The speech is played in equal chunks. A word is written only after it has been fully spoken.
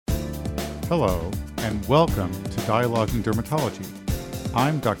Hello, and welcome to Dialogues in Dermatology.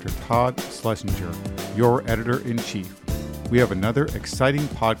 I'm Dr. Todd Schlesinger, your editor-in-chief. We have another exciting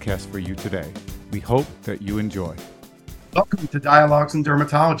podcast for you today. We hope that you enjoy. Welcome to Dialogues in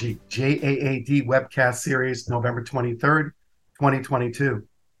Dermatology, JAAD webcast series, November 23rd, 2022.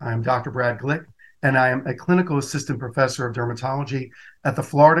 I am Dr. Brad Glick, and I am a clinical assistant professor of dermatology at the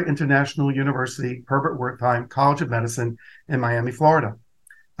Florida International University Herbert Wertheim College of Medicine in Miami, Florida.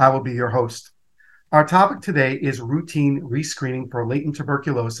 I will be your host. Our topic today is routine rescreening for latent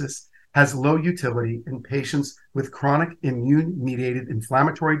tuberculosis has low utility in patients with chronic immune-mediated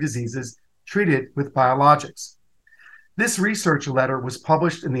inflammatory diseases treated with biologics. This research letter was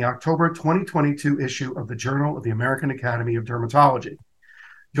published in the October 2022 issue of the Journal of the American Academy of Dermatology.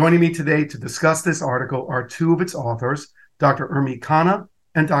 Joining me today to discuss this article are two of its authors, Dr. Urmi Khanna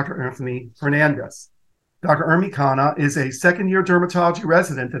and Dr. Anthony Fernandez. Dr. Urmi Khanna is a second-year dermatology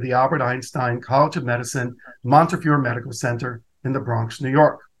resident at the Albert Einstein College of Medicine, Montefiore Medical Center in the Bronx, New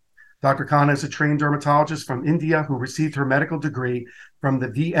York. Dr. Khanna is a trained dermatologist from India who received her medical degree from the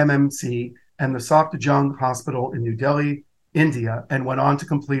VMMC and the Safdarjung Hospital in New Delhi, India, and went on to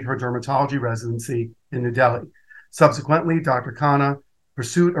complete her dermatology residency in New Delhi. Subsequently, Dr. Khanna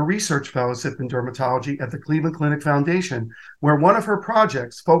pursued a research fellowship in dermatology at the Cleveland Clinic Foundation, where one of her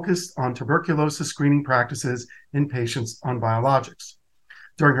projects focused on tuberculosis screening practices in patients on biologics.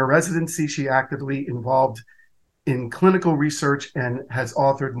 During her residency, she actively involved in clinical research and has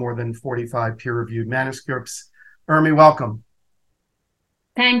authored more than 45 peer-reviewed manuscripts. Urmi, welcome.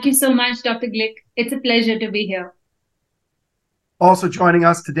 Thank you so much, Dr. Glick. It's a pleasure to be here. Also joining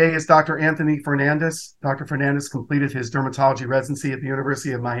us today is Dr. Anthony Fernandez. Dr. Fernandez completed his dermatology residency at the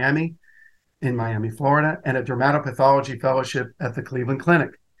University of Miami in Miami, Florida, and a dermatopathology fellowship at the Cleveland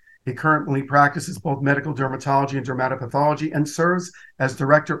Clinic. He currently practices both medical dermatology and dermatopathology and serves as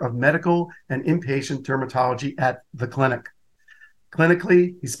director of medical and inpatient dermatology at the clinic.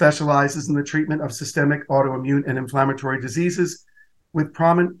 Clinically, he specializes in the treatment of systemic autoimmune and inflammatory diseases with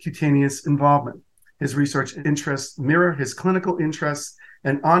prominent cutaneous involvement. His research interests mirror his clinical interests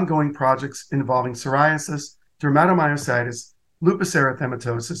and ongoing projects involving psoriasis, dermatomyositis, lupus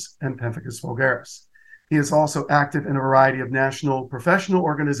erythematosus, and pemphigus vulgaris. He is also active in a variety of national professional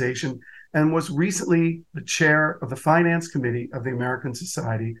organizations and was recently the chair of the Finance Committee of the American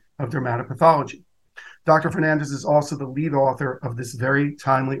Society of Dermatopathology. Dr. Fernandez is also the lead author of this very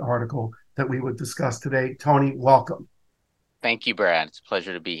timely article that we would discuss today. Tony, welcome. Thank you, Brad. It's a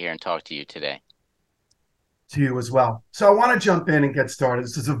pleasure to be here and talk to you today. To you as well. So I want to jump in and get started.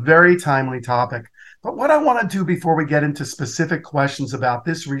 This is a very timely topic. But what I want to do before we get into specific questions about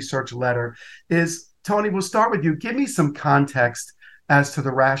this research letter is, Tony, we'll start with you. Give me some context as to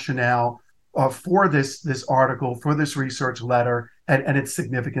the rationale for this article, for this research letter, and its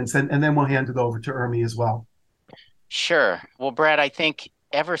significance. And then we'll hand it over to Urmi as well. Sure. Well, Brad, I think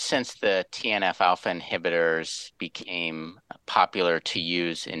ever since the TNF-alpha inhibitors became popular to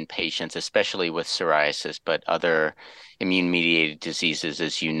use in patients, especially with psoriasis, but other immune-mediated diseases,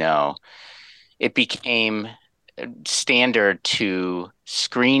 as you know, it became standard to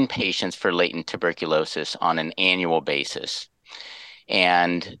screen patients for latent tuberculosis on an annual basis.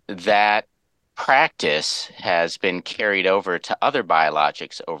 And that practice has been carried over to other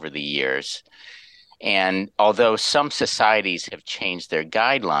biologics over the years. And although some societies have changed their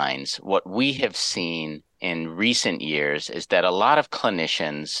guidelines, what we have seen in recent years is that a lot of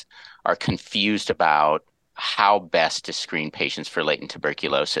clinicians are confused about how best to screen patients for latent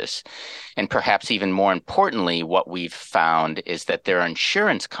tuberculosis. And perhaps even more importantly, what we've found is that there are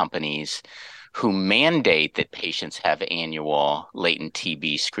insurance companies who mandate that patients have annual latent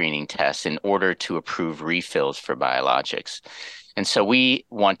TB screening tests in order to approve refills for biologics. And so we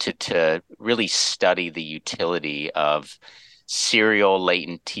wanted to really study the utility of serial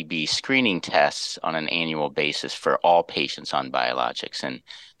latent TB screening tests on an annual basis for all patients on biologics. And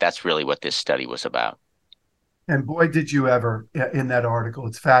that's really what this study was about. And boy, did you ever in that article.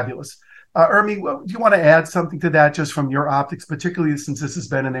 It's fabulous. Urmi, do you want to add something to that just from your optics, particularly since this has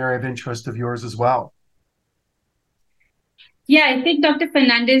been an area of interest of yours as well? Yeah, I think Dr.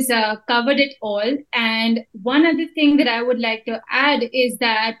 Fernandez covered it all. And one other thing that I would like to add is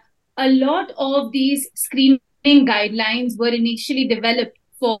that a lot of these screening guidelines were initially developed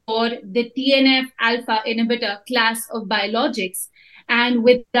for the TNF-alpha inhibitor class of biologics. And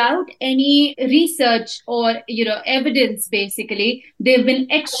without any research or evidence, basically, they've been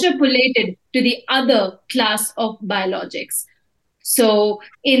extrapolated to the other class of biologics. So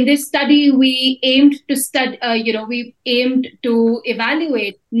in this study, we aimed to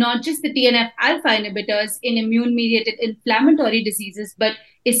evaluate not just the TNF-alpha inhibitors in immune-mediated inflammatory diseases, but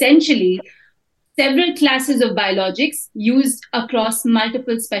essentially several classes of biologics used across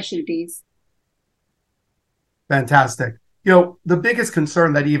multiple specialties. Fantastic. The biggest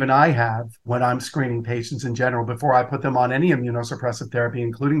concern that even I have when I'm screening patients in general, before I put them on any immunosuppressive therapy,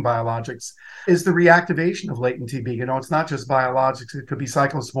 including biologics, is the reactivation of latent TB. It's not just biologics, it could be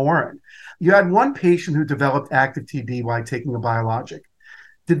cyclosporin. You had one patient who developed active TB while taking a biologic.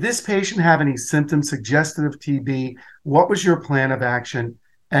 Did this patient have any symptoms suggestive of TB? What was your plan of action?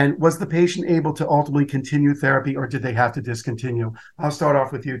 And was the patient able to ultimately continue therapy, or did they have to discontinue? I'll start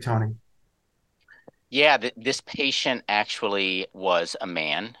off with you, Tony. Yeah, this patient actually was a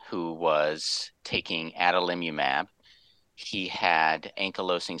man who was taking adalimumab. He had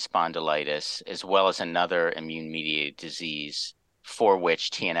ankylosing spondylitis, as well as another immune-mediated disease for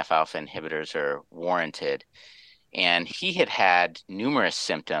which TNF-alpha inhibitors are warranted. And he had had numerous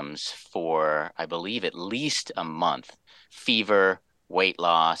symptoms for, I believe, at least a month: fever, weight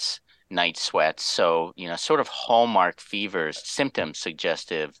loss, night sweats. So, sort of hallmark fevers, symptoms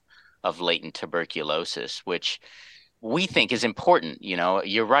suggestive of latent tuberculosis, which we think is important.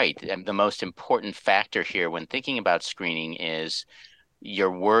 You're right. The most important factor here when thinking about screening is your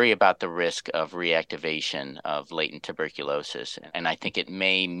worry about the risk of reactivation of latent tuberculosis. And I think it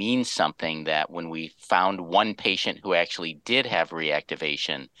may mean something that when we found one patient who actually did have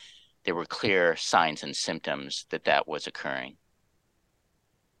reactivation, there were clear signs and symptoms that was occurring.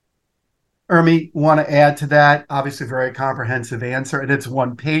 Urmi, want to add to that? Obviously, very comprehensive answer, and it's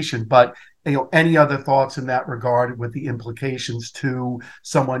one patient, but any other thoughts in that regard with the implications to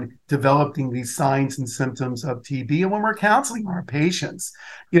someone developing these signs and symptoms of TB? And when we're counseling our patients,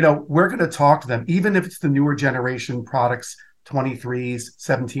 we're going to talk to them, even if it's the newer generation products, 23s,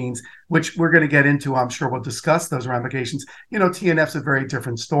 17s, which we're going to get into. I'm sure we'll discuss those ramifications. TNF's a very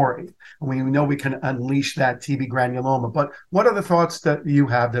different story. We know we can unleash that TB granuloma, but what are the thoughts that you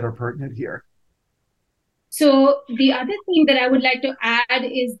have that are pertinent here? So the other thing that I would like to add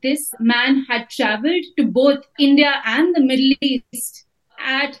is this man had traveled to both India and the Middle East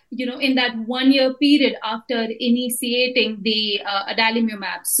in that 1 year period after initiating the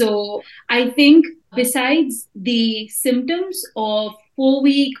adalimumab. So I think besides the symptoms of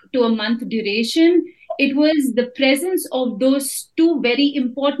 4-week to a month duration, it was the presence of those two very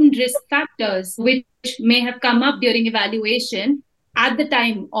important risk factors, which may have come up during evaluation at the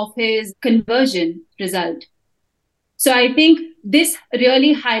time of his conversion result. So I think this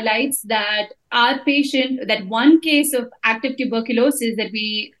really highlights that our patient, that one case of active tuberculosis that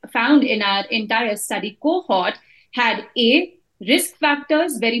we found in our entire study cohort, had risk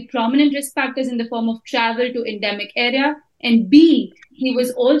factors, very prominent risk factors in the form of travel to endemic area, and B, he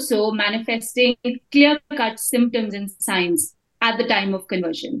was also manifesting clear-cut symptoms and signs at the time of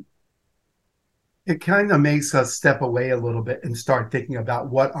conversion. It kind of makes us step away a little bit and start thinking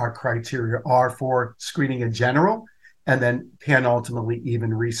about what our criteria are for screening in general, and then ultimately even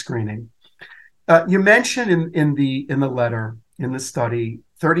rescreening. You mentioned in the letter, in the study,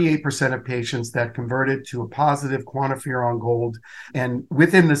 38% of patients that converted to a positive quantiferon gold, and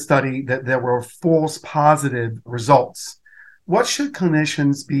within the study that there were false positive results. What should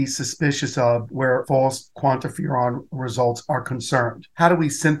clinicians be suspicious of where false quantiferon results are concerned? How do we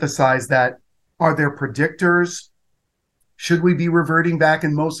synthesize that? Are there predictors? Should we be reverting back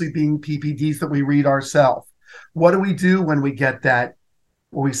and mostly being PPDs that we read ourselves? What do we do when we get that,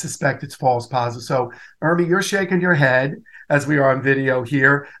 or we suspect it's false positive? So, Urmi, you're shaking your head as we are on video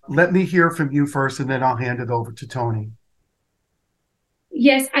here. Let me hear from you first, and then I'll hand it over to Tony.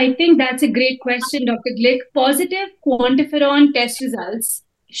 Yes, I think that's a great question, Dr. Glick. Positive quantiferon test results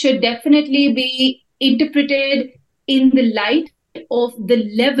should definitely be interpreted in the light of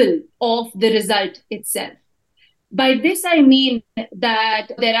the level of the result itself. By this, I mean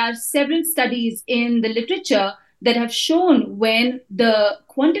that there are several studies in the literature that have shown when the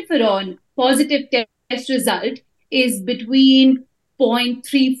quantiferon positive test result is between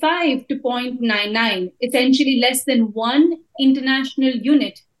 0.35 to 0.99, essentially less than 1 international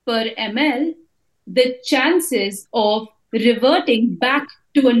unit per ml, the chances of reverting back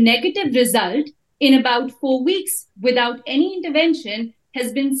to a negative result in about 4 weeks without any intervention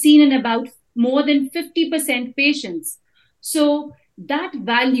has been seen in about more than 50% patients. So that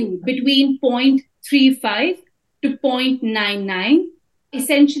value between 0.35 to 0.99,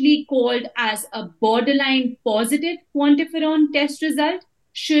 essentially called as a borderline positive quantiferon test result,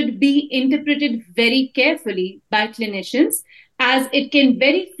 should be interpreted very carefully by clinicians, as it can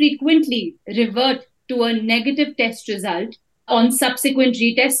very frequently revert to a negative test result on subsequent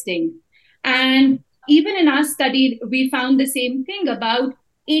retesting. And even in our study, we found the same thing. About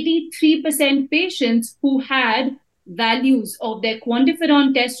 83% patients who had values of their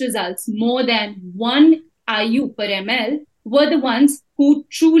quantiferon test results more than 1 IU per ml were the ones who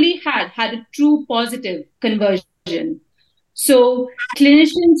truly had a true positive conversion. So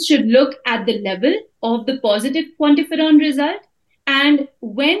clinicians should look at the level of the positive quantiferon result, and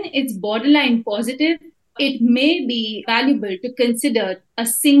when it's borderline positive, it may be valuable to consider a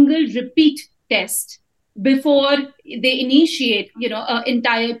single repeat test before they initiate, an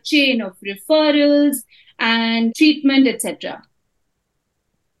entire chain of referrals and treatment, etc.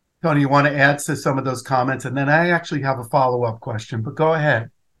 Tony, you want to add to some of those comments? And then I actually have a follow-up question, but go ahead.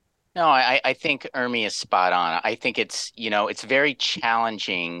 No, I think Urmi is spot on. I think it's very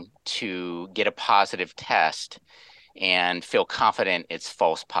challenging to get a positive test and feel confident it's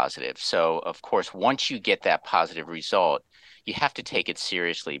false positive. So, of course, once you get that positive result, you have to take it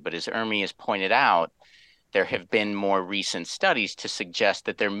seriously. But as Urmi has pointed out, there have been more recent studies to suggest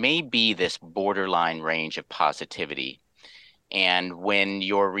that there may be this borderline range of positivity. And when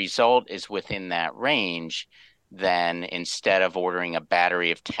your result is within that range, then instead of ordering a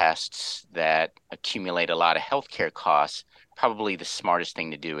battery of tests that accumulate a lot of healthcare costs, probably the smartest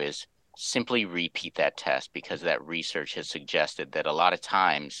thing to do is simply repeat that test, because that research has suggested that a lot of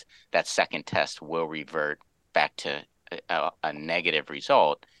times that second test will revert back to a negative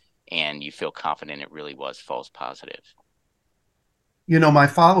result, and you feel confident it really was false positive. My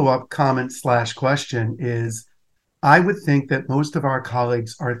follow-up comment / question is, I would think that most of our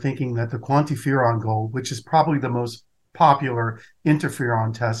colleagues are thinking that the QuantiFERON Gold, which is probably the most popular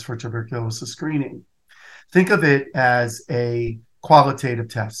interferon test for tuberculosis screening, think of it as a qualitative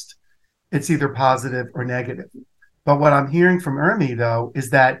test. It's either positive or negative. But what I'm hearing from Urmi, though, is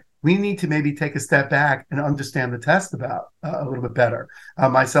that we need to maybe take a step back and understand the test about a little bit better,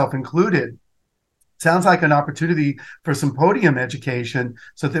 myself included. Sounds like an opportunity for some podium education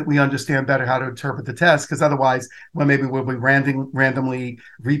so that we understand better how to interpret the test, because otherwise, maybe we'll be randomly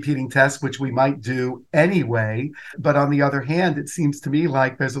repeating tests, which we might do anyway. But on the other hand, it seems to me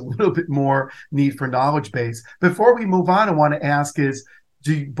like there's a little bit more need for knowledge base. Before we move on, I want to ask is,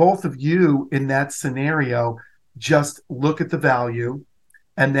 do both of you in that scenario just look at the value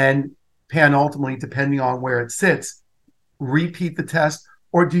and then ultimately, depending on where it sits, repeat the test?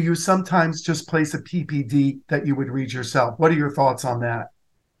 Or do you sometimes just place a PPD that you would read yourself? What are your thoughts on that?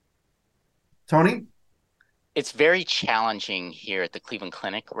 Tony? It's very challenging here at the Cleveland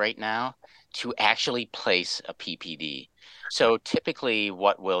Clinic right now to actually place a PPD. So typically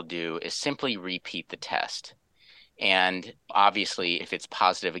what we'll do is simply repeat the test. And obviously, if it's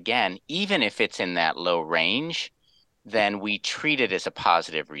positive again, even if it's in that low range, then we treat it as a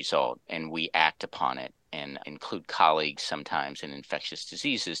positive result and we act upon it and include colleagues sometimes in infectious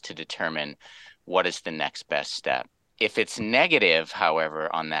diseases to determine what is the next best step. If it's negative, however,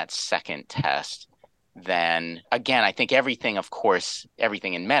 on that second test, then again, I think everything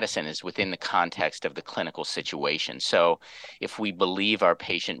in medicine is within the context of the clinical situation. So if we believe our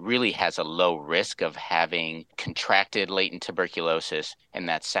patient really has a low risk of having contracted latent tuberculosis and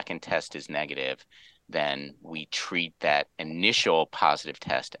that second test is negative, then we treat that initial positive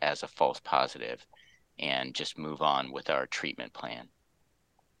test as a false positive and just move on with our treatment plan.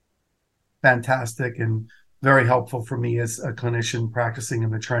 Fantastic, and very helpful for me as a clinician practicing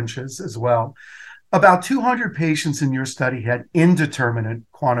in the trenches as well. About 200 patients in your study had indeterminate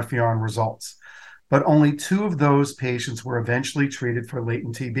QuantiFERON results, but only 2 of those patients were eventually treated for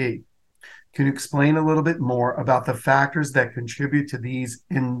latent TB. Can you explain a little bit more about the factors that contribute to these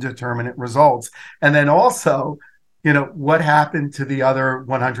indeterminate results? And then also, what happened to the other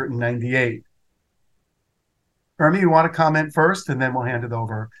 198? Urmi, you want to comment first, and then we'll hand it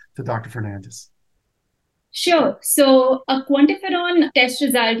over to Dr. Fernandez. Sure. So a quantiferon test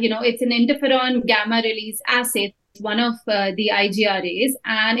result, it's an interferon gamma release assay. It's one of the IGRAs,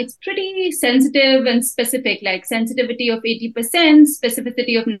 and it's pretty sensitive and specific, like sensitivity of 80%,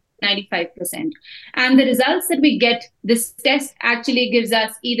 specificity of 95%. And the results that we get, this test actually gives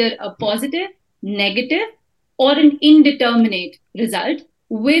us either a positive, negative, or an indeterminate result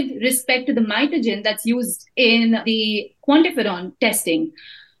with respect to the mitogen that's used in the quantiferon testing.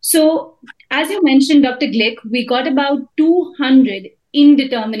 So as you mentioned, Dr. Glick, we got about 200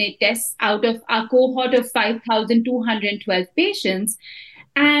 indeterminate tests out of our cohort of 5,212 patients.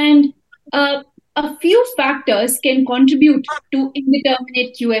 And a few factors can contribute to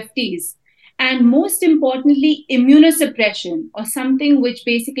indeterminate QFTs. And most importantly, immunosuppression, or something which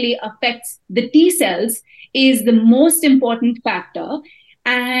basically affects the T cells, is the most important factor.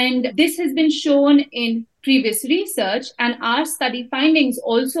 And this has been shown in previous research, and our study findings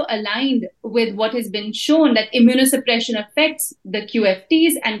also aligned with what has been shown, that immunosuppression affects the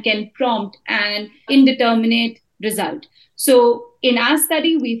QFTs and can prompt an indeterminate result. So in our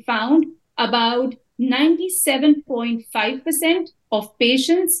study, we found about 97.5% of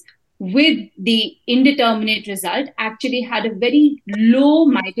patients with the indeterminate result actually had a very low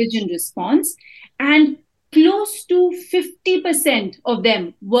mitogen response, and close to 50% of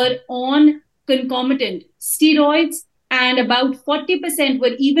them were on concomitant steroids, and about 40%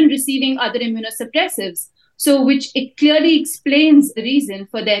 were even receiving other immunosuppressives. So, which it clearly explains the reason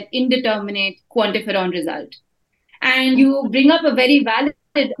for that indeterminate quantiferon result. And you bring up a very valid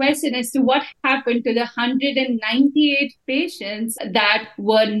question as to what happened to the 198 patients that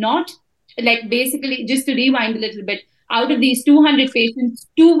were not, like, basically, just to rewind a little bit, out of these 200 patients,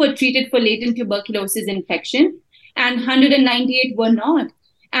 2 were treated for latent tuberculosis infection and 198 were not.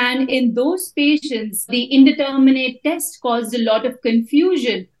 And in those patients, the indeterminate test caused a lot of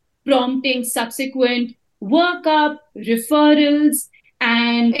confusion, prompting subsequent workup, referrals.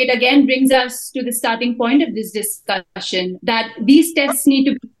 And it again brings us to the starting point of this discussion, that these tests need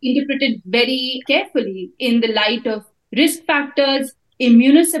to be interpreted very carefully in the light of risk factors,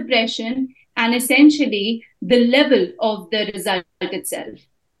 immunosuppression, and essentially the level of the result itself.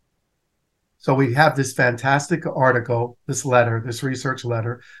 So we have this fantastic article, this letter, this research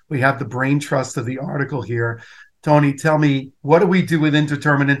letter. We have the brain trust of the article here. Tony, tell me, what do we do with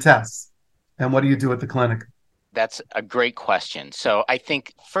indeterminate tests? And what do you do at the clinic? That's a great question. So I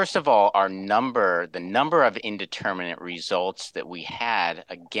think, first of all, the number of indeterminate results that we had,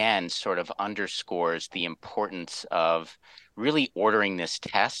 again, sort of underscores the importance of really ordering this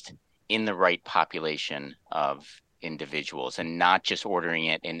test in the right population of individuals and not just ordering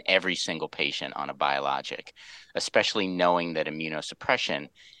it in every single patient on a biologic, especially knowing that immunosuppression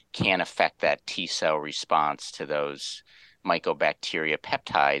can affect that T cell response to those mycobacteria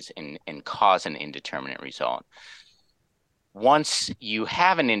peptides and cause an indeterminate result. Once you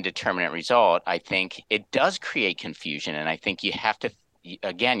have an indeterminate result, I think it does create confusion. And I think you have to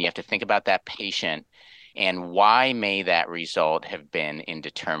think about that patient and why may that result have been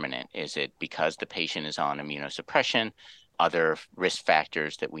indeterminate? Is it because the patient is on immunosuppression, other risk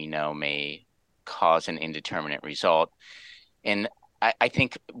factors that we know may cause an indeterminate result? And I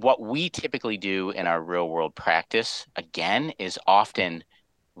think what we typically do in our real world practice, again, is often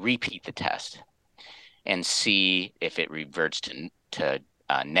repeat the test and see if it reverts to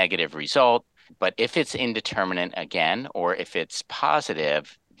a negative result. But if it's indeterminate again, or if it's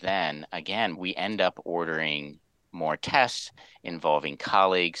positive, then again, we end up ordering more tests involving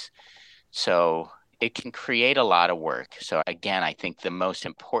colleagues. So it can create a lot of work. So again, I think the most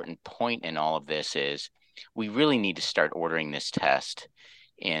important point in all of this is we really need to start ordering this test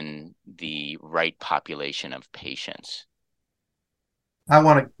in the right population of patients. I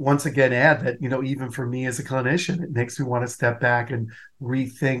want to once again add that, even for me as a clinician, it makes me want to step back and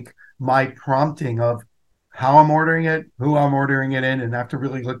rethink my prompting of how I'm ordering it, who I'm ordering it in, and have to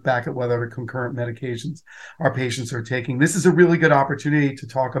really look back at whether the concurrent medications our patients are taking. This is a really good opportunity to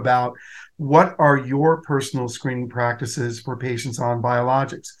talk about what are your personal screening practices for patients on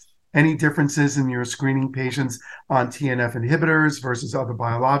biologics. Any differences in your screening patients on TNF inhibitors versus other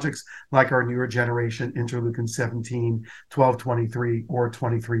biologics, like our newer generation interleukin 17, 12, 23, or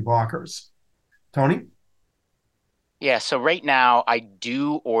 23 blockers? Tony? Yeah, so right now I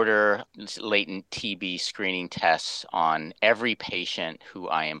do order latent TB screening tests on every patient who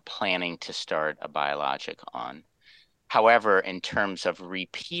I am planning to start a biologic on. However, in terms of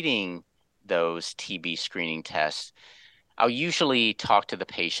repeating those TB screening tests, I'll usually talk to the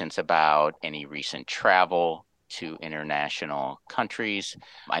patients about any recent travel to international countries.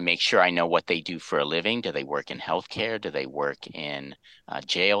 I make sure I know what they do for a living. Do they work in healthcare? Do they work in a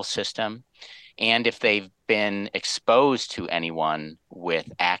jail system? And if they've been exposed to anyone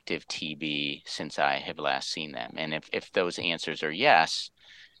with active TB since I have last seen them. And if those answers are yes,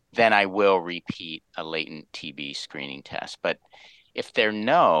 then I will repeat a latent TB screening test. But if they're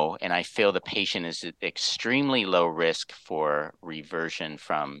no, and I feel the patient is at extremely low risk for reversion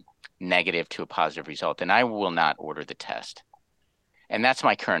from negative to a positive result, then I will not order the test. And that's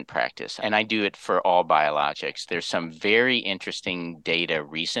my current practice. And I do it for all biologics. There's some very interesting data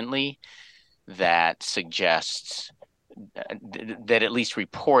recently that suggests that at least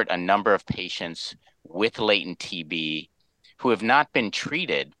report a number of patients with latent TB who have not been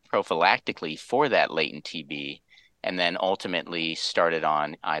treated prophylactically for that latent TB and then ultimately started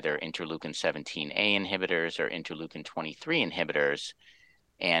on either interleukin 17A inhibitors or interleukin 23 inhibitors,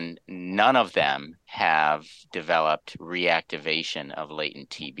 and none of them have developed reactivation of latent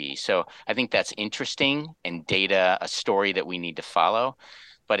TB. So I think that's interesting and data, a story that we need to follow.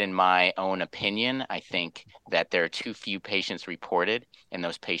 But in my own opinion, I think that there are too few patients reported, and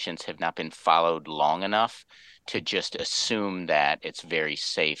those patients have not been followed long enough to just assume that it's very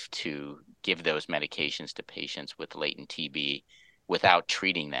safe to give those medications to patients with latent TB without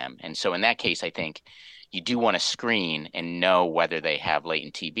treating them. And so in that case, I think you do want to screen and know whether they have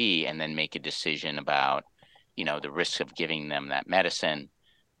latent TB and then make a decision about, the risk of giving them that medicine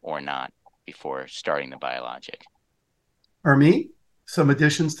or not before starting the biologic. Urmi, some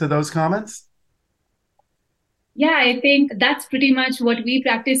additions to those comments? Yeah, I think that's pretty much what we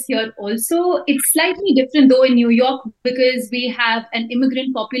practice here also. It's slightly different though in New York because we have an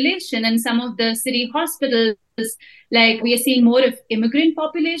immigrant population, and some of the city hospitals, like we are seeing more of immigrant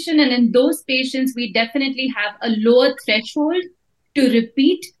population. And in those patients, we definitely have a lower threshold to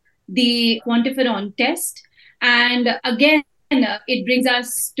repeat the quantiferon test. And again, it brings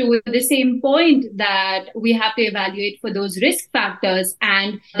us to the same point that we have to evaluate for those risk factors.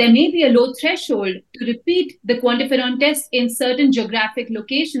 And there may be a low threshold to repeat the quantiferon test in certain geographic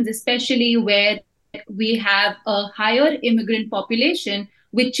locations, especially where we have a higher immigrant population,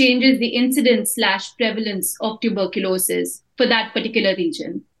 which changes the incidence/prevalence of tuberculosis for that particular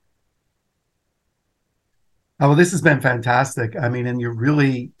region. Oh, well, this has been fantastic. I mean, and you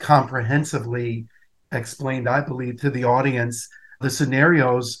really comprehensively explained, I believe, to the audience the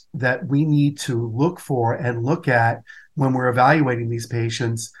scenarios that we need to look for and look at when we're evaluating these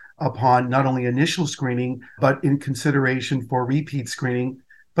patients upon not only initial screening, but in consideration for repeat screening.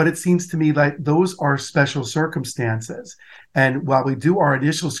 But it seems to me like those are special circumstances. And while we do our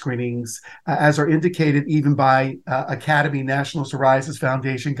initial screenings, as are indicated even by Academy National Psoriasis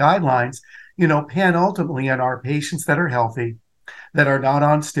Foundation guidelines, pan ultimately on our patients that are healthy, that are not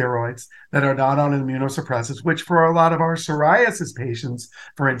on steroids, that are not on immunosuppressants, which for a lot of our psoriasis patients,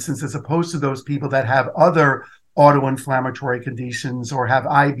 for instance, as opposed to those people that have other autoinflammatory conditions or have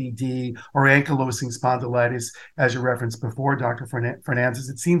IBD or ankylosing spondylitis, as you referenced before, Dr. Fernandez,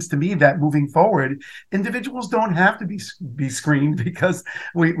 it seems to me that moving forward, individuals don't have to be screened because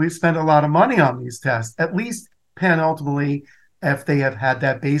we spend a lot of money on these tests, at least ultimately if they have had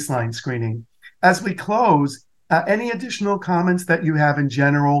that baseline screening. As we close, any additional comments that you have in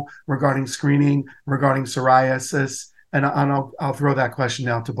general regarding screening, regarding psoriasis? And I'll throw that question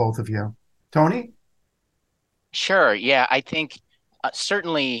out to both of you. Tony? Sure. Yeah, I think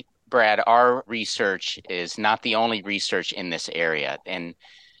certainly, Brad, our research is not the only research in this area. And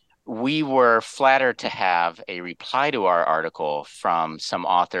we were flattered to have a reply to our article from some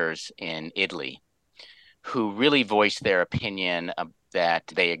authors in Italy who really voiced their opinion that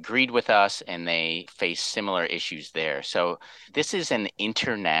they agreed with us and they face similar issues there. So this is an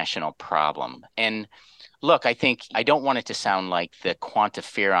international problem. And look, I think I don't want it to sound like the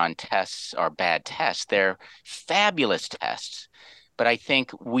quantiferon tests are bad tests. They're fabulous tests. But I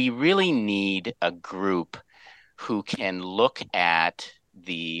think we really need a group who can look at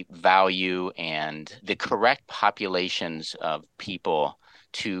the value and the correct populations of people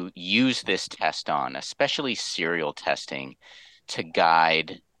to use this test on, especially serial testing, to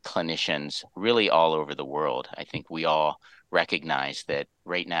guide clinicians really all over the world. I think we all recognize that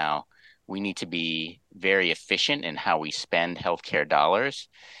right now we need to be very efficient in how we spend healthcare dollars,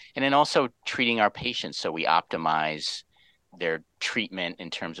 and then also treating our patients so we optimize their treatment in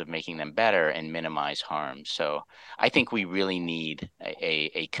terms of making them better and minimize harm. So I think we really need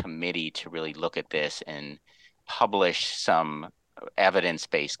a committee to really look at this and publish some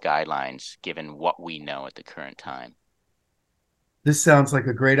evidence-based guidelines given what we know at the current time. This sounds like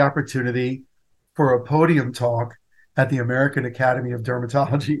a great opportunity for a podium talk at the American Academy of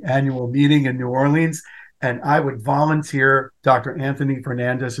Dermatology annual meeting in New Orleans. And I would volunteer Dr. Anthony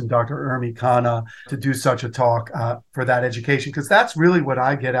Fernandez and Dr. Urmi Khanna to do such a talk for that education, because that's really what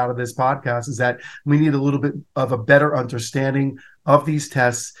I get out of this podcast, is that we need a little bit of a better understanding of these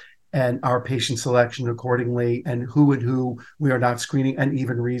tests and our patient selection accordingly, and who we are not screening and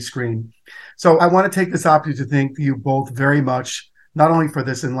even rescreen. So I want to take this opportunity to thank you both very much, not only for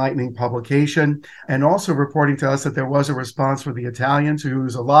this enlightening publication and also reporting to us that there was a response for the Italians who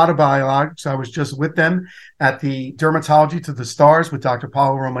use a lot of biologics. I was just with them at the Dermatology to the Stars with Dr.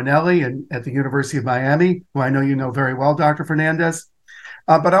 Paolo Romanelli and at the University of Miami, who I know you know very well, Dr. Fernandez.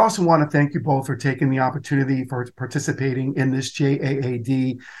 But I also want to thank you both for taking the opportunity for participating in this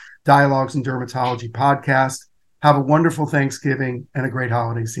JAAD Dialogues in Dermatology podcast. Have a wonderful Thanksgiving and a great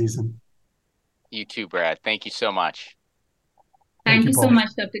holiday season. You too, Brad. Thank you so much. Thank you so much,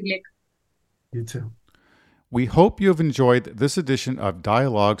 Dr. Glick. You too. We hope you have enjoyed this edition of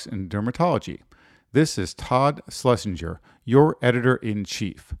Dialogues in Dermatology. This is Todd Schlesinger, your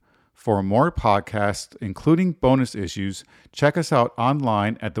editor-in-chief. For more podcasts, including bonus issues, check us out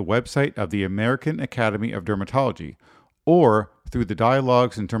online at the website of the American Academy of Dermatology or through the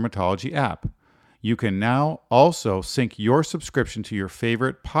Dialogues in Dermatology app. You can now also sync your subscription to your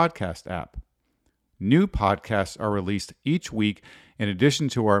favorite podcast app. New podcasts are released each week in addition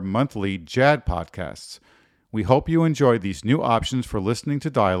to our monthly JAAD podcasts. We hope you enjoy these new options for listening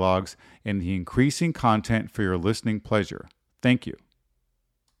to dialogues and the increasing content for your listening pleasure. Thank you.